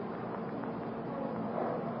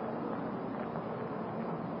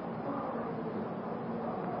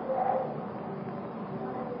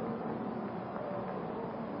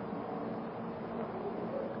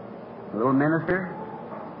 Little minister,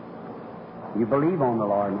 you believe on the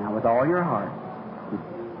Lord now with all your heart.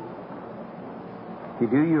 If you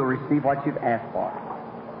do, you'll receive what you've asked for.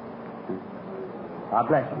 God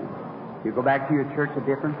bless you. You go back to your church a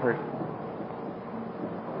different person.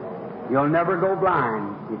 You'll never go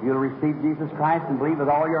blind if you'll receive Jesus Christ and believe with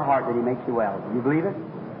all your heart that He makes you well. Do you believe it?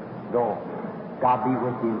 Go. God be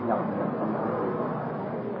with you and help you.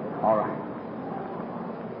 All right.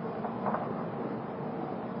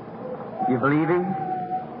 You believe Him?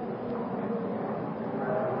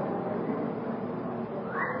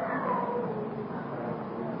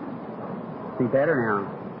 See better now.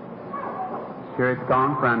 Sure, it's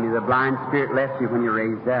gone from you. The blind spirit left you when you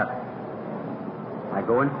raised up. I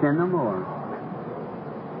go and sin no more.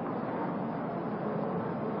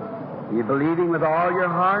 You believing with all your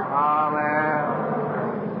heart? Amen.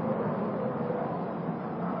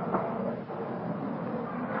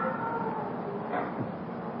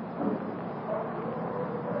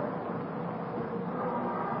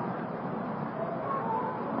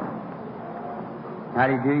 How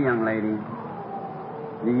do you do, young lady?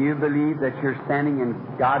 Do you believe that you're standing in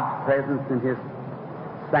God's presence in His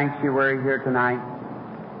sanctuary here tonight?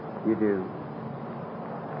 You do.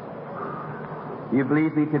 You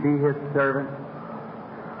believe me to be His servant?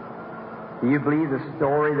 Do you believe the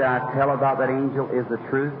story that I tell about that angel is the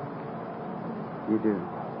truth? You do.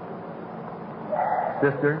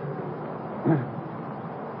 Sister,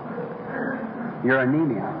 you're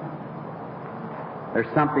anemia.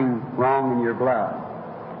 There's something wrong in your blood,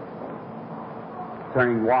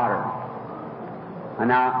 turning water. And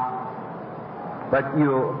now, but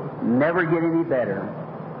you'll never get any better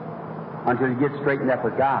until you get straightened up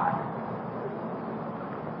with God.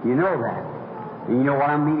 You know that. And you know what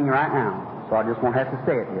I'm meaning right now, so I just won't have to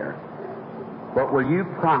say it here. But will you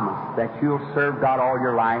promise that you'll serve God all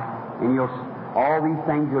your life, and all these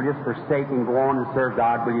things you'll just forsake and go on and serve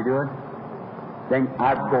God? Will you do it? Then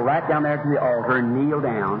I'd go right down there to the altar and kneel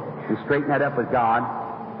down and straighten that up with God,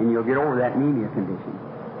 and you'll get over that anemia condition.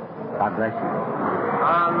 God bless you.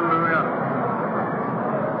 Hallelujah.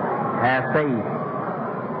 Have faith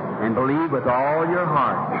and believe with all your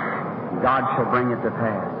heart. God shall bring it to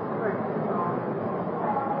pass.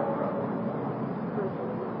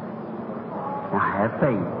 Now have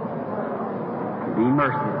faith. Be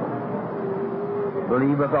merciful.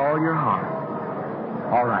 Believe with all your heart.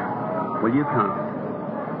 All right. Will you come?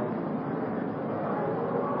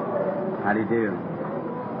 How do you do?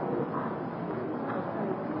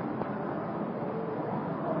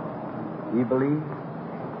 You believe?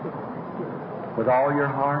 With all your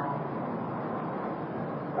heart?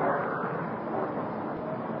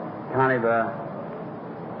 Kind of a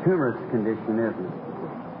tumorous condition, isn't it?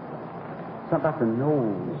 Something about the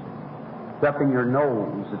nose. It's up in your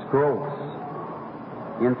nose. It's gross.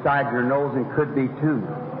 Inside your nose and could be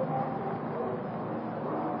tumor.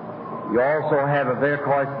 You also have a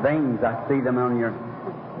varicose veins. I see them on your...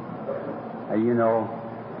 you know,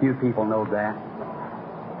 few people know that.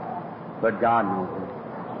 But God knows it.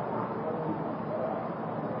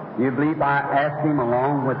 You believe I asked Him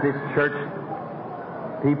along with this church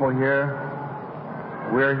people here,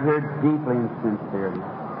 we're here deeply in sincerity.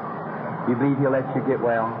 You believe He'll let you get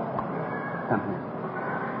well? Come here.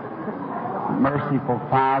 Merciful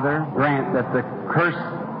Father, grant that the curse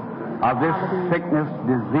of this sickness,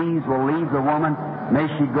 disease will leave the woman. May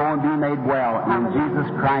she go and be made well. In Jesus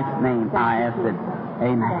Christ's name, I ask it.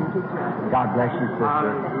 Amen. God bless you,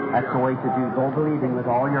 sister. That's the way to do. Go believing with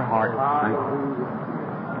all your heart.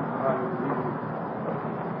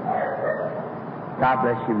 God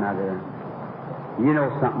bless you, Mother. You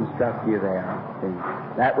know something struck you there. See?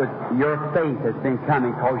 That was your faith has been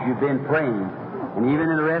coming because you've been praying. And even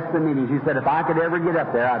in the rest of the meetings, you said, if I could ever get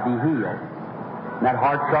up there, I'd be healed. And that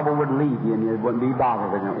heart trouble would leave you and you wouldn't be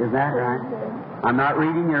bothered with it. Isn't that right? I'm not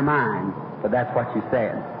reading your mind, but that's what you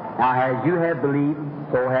said. Now, as you have believed,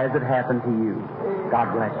 so has it happened to you.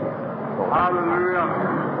 God bless you. Hallelujah.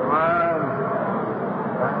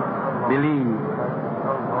 Believe.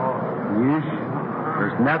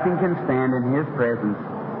 There's nothing can stand in His presence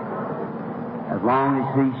as long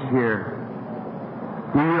as He's here.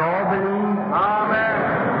 Do you all believe?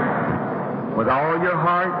 Amen. With all your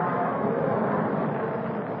heart?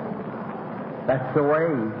 That's the way.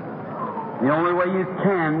 The only way you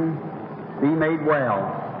can be made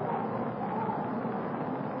well.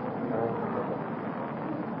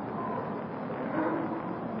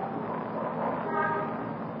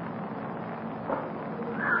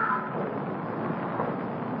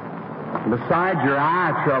 Besides your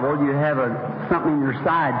eye trouble, you have something in your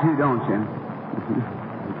side too, don't you?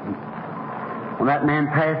 Well, that man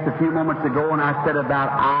passed a few moments ago and I said about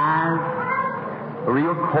eyes, a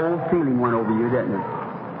real cold feeling went over you, didn't it?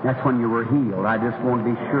 That's when you were healed. I just want to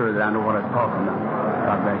be sure that I know what I'm talking about.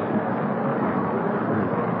 God bless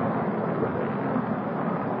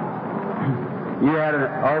you. You had an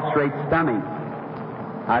ulcerated stomach.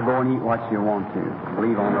 I go and eat what you want to.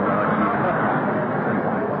 Believe on the Lord Jesus.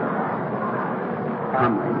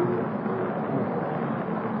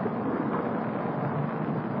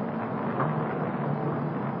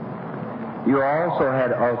 You also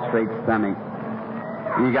had ulcerated stomach.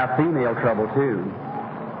 You got female trouble too.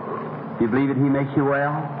 You believe that He makes you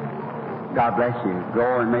well? God bless you.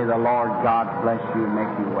 Go and may the Lord God bless you and make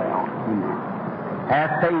you well. Amen.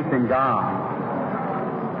 Have faith in God.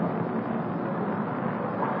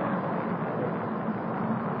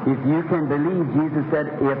 If you can believe, Jesus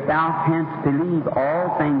said, if thou canst believe,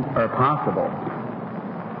 all things are possible.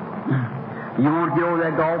 You want to get over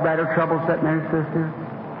that gallbladder trouble sitting there, sister?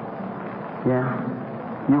 Yeah.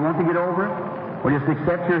 You want to get over it? Well, just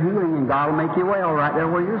accept your healing and God will make you well right there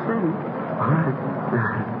where you're sitting.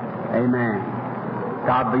 Amen.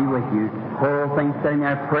 God be with you. Poor old thing sitting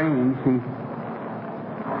there praying,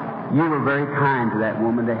 you were very kind to that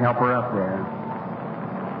woman to help her up there.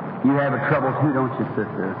 You have a trouble too, don't you,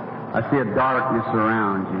 sister? I see a darkness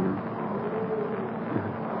around you.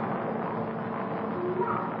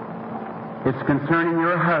 It's concerning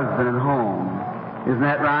your husband at home. Isn't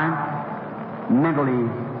that right? Mentally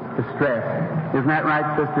distressed. Isn't that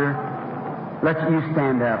right, sister? Let you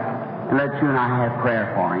stand up and let you and I have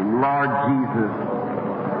prayer for him. Lord Jesus,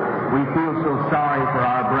 we feel so sorry for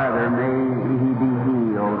our brother. May he be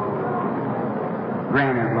healed.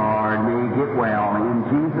 Grant it, Lord. May he get well. In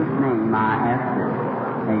Jesus' name I ask it.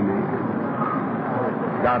 Amen.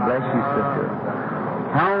 God bless you, sister.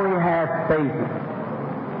 How we have faith.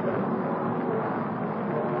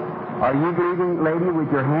 Are you believing, lady,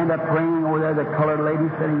 with your hand up praying over there, the colored lady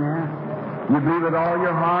sitting there? You believe with all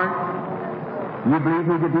your heart? You believe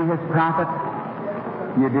me to be his prophet?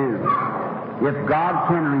 You do. If God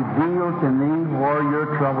can reveal to me where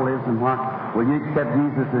your trouble is and what, will you accept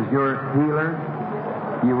Jesus as your healer?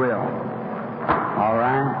 You will. All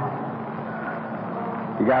right?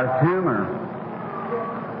 You got a tumor.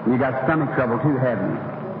 You got stomach trouble too, haven't you?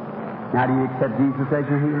 Now do you accept Jesus as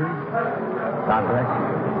your healer? God bless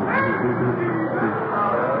you.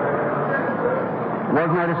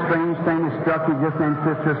 Wasn't that a strange thing that struck you just then,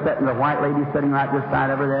 sister, sitting, the white lady sitting right this side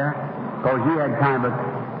over there? Because you had kind of a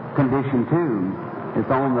condition too.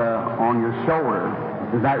 It's on your shoulder.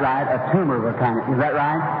 Is that right? A tumor of a kind of, is that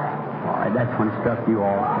right? All right, that's when it struck you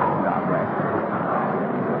also. God bless you.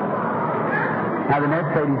 Now the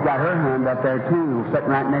next lady's got her hand up there too,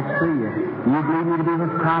 sitting right next to you. Do you believe me to be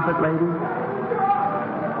his prophet, lady?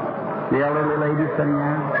 The elderly lady sitting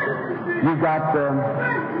there? You've got veins.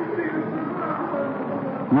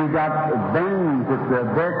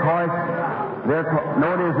 It's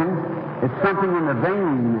no, it isn't. It's something in the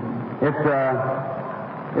vein. It's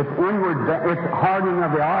inward. It's hardening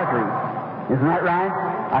of the artery. Isn't that right?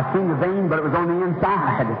 I've seen the vein, but it was on the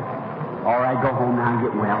inside. All right, go home now and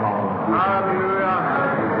get well. All of you. Hallelujah.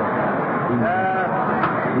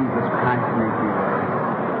 Jesus Christ, make you well.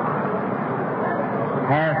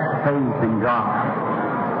 Have faith in God.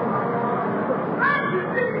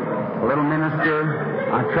 Little minister,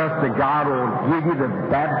 I trust that God will give you the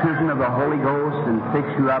baptism of the Holy Ghost and fix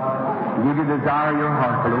you up, give you the desire of your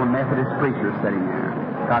heart. A little Methodist preacher sitting there.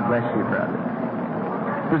 God bless you, brother.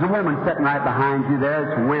 There's a woman sitting right behind you there.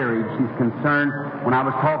 It's wearied. She's concerned. When I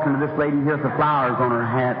was talking to this lady here with the flowers on her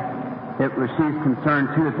hat, she's concerned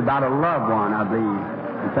too. It's about a loved one, I believe.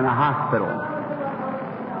 It's in a hospital.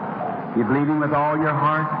 You believing with all your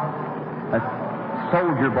heart? A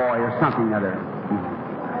soldier boy or something other.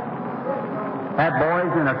 That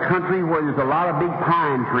boy's in a country where there's a lot of big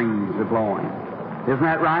pine trees are blowing. Isn't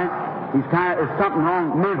that right? There's something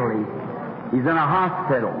wrong mentally. He's in a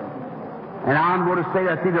hospital. And I'm going to say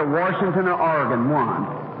that's either Washington or Oregon, one.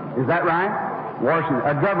 Is that right? Washington.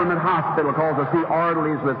 A government hospital, because I see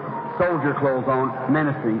orderlies with soldier clothes on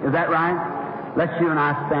ministering. Is that right? Let's you and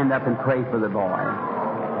I stand up and pray for the boy.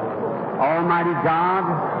 Almighty God,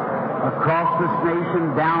 across this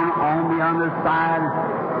nation, down on the other side,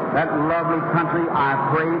 that lovely country, I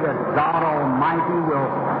pray that God Almighty will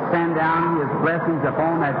send down His blessings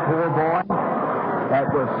upon that poor boy that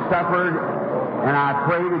was suffered, and I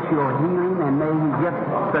pray that you'll heal him and may he get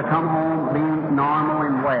to come home being normal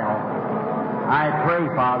and well. I pray,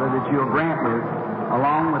 Father, that you'll grant this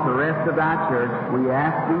along with the rest of thy church. We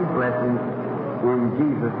ask these blessings in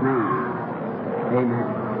Jesus' name.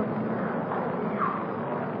 Amen.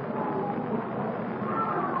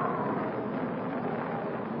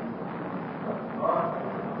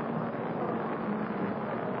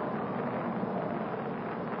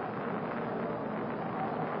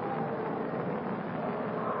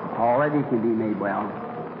 Already can be made well.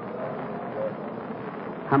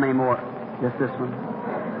 How many more? Just this one?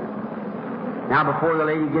 Now, before the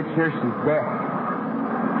lady gets here, she's deaf.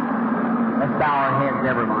 Let's bow our heads,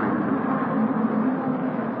 everyone.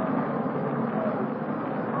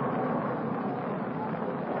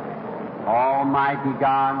 Almighty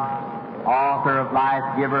God, author of life,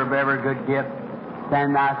 giver of every good gift,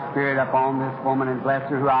 send thy Spirit upon this woman and bless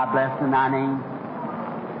her, who I bless in thy name.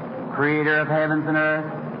 Creator of heavens and earth,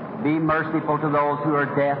 be merciful to those who are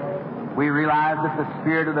deaf. We realize that the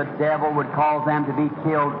spirit of the devil would cause them to be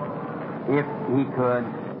killed if he could.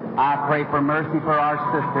 I pray for mercy for our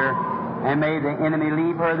sister, and may the enemy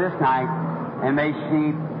leave her this night, and may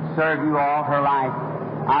she serve you all her life.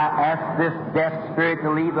 I ask this deaf spirit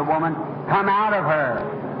to leave the woman. Come out of her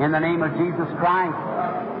in the name of Jesus Christ.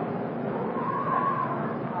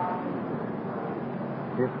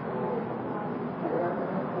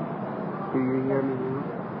 Do you hear me now?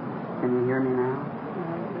 Can you hear me now?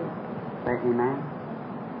 Say amen.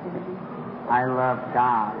 I love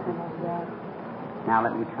God. Now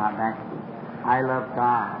let me try back. I love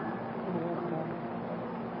God.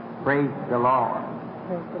 Praise the Lord.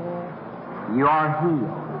 Praise the Lord. You are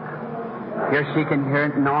healed. Here she can hear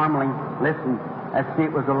it normally. Listen, let's see,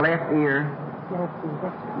 it was the left ear Yes,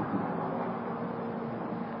 Jesus.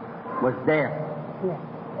 was deaf. Yes.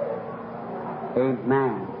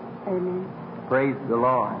 Amen. Amen. Praise the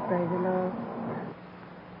Lord. Praise the Lord.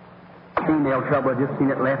 Female trouble, I just seen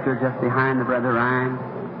it left her just behind the Brother Ryan.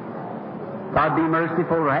 God be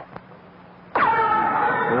merciful, right?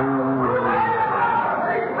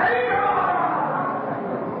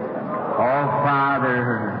 Oh,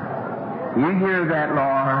 Father, you hear that,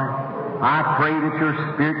 Lord. I pray that your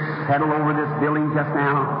Spirit settle over this building just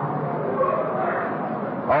now.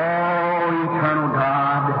 Oh, eternal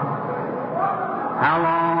God, how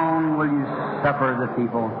long will you suffer the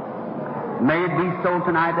people? May it be so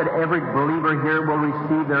tonight that every believer here will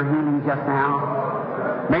receive their healing just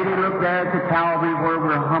now. May they look there to Calvary where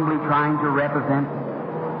we're humbly trying to represent.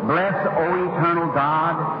 Bless, O eternal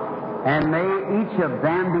God, and may each of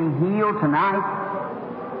them be healed tonight.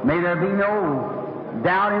 May there be no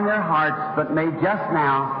doubt in their hearts, but may just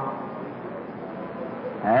now,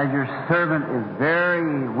 as your servant is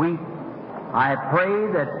very weak, I pray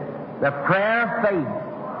that the prayer of faith,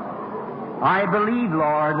 I believe,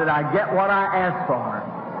 Lord, that I get what I ask for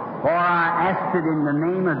I asked it in the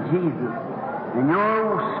name of Jesus. And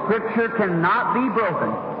your Scripture cannot be broken.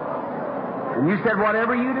 And you said,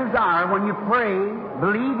 whatever you desire, when you pray,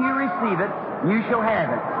 believe you receive it, you shall have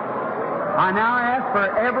it. I now ask for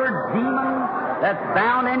every demon that's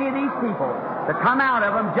bound any of these people to come out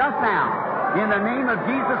of them just now, in the name of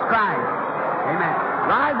Jesus Christ. Amen.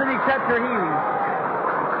 Rise and accept your healing.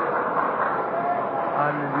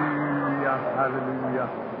 Hallelujah. Hallelujah.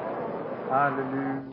 Hallelujah.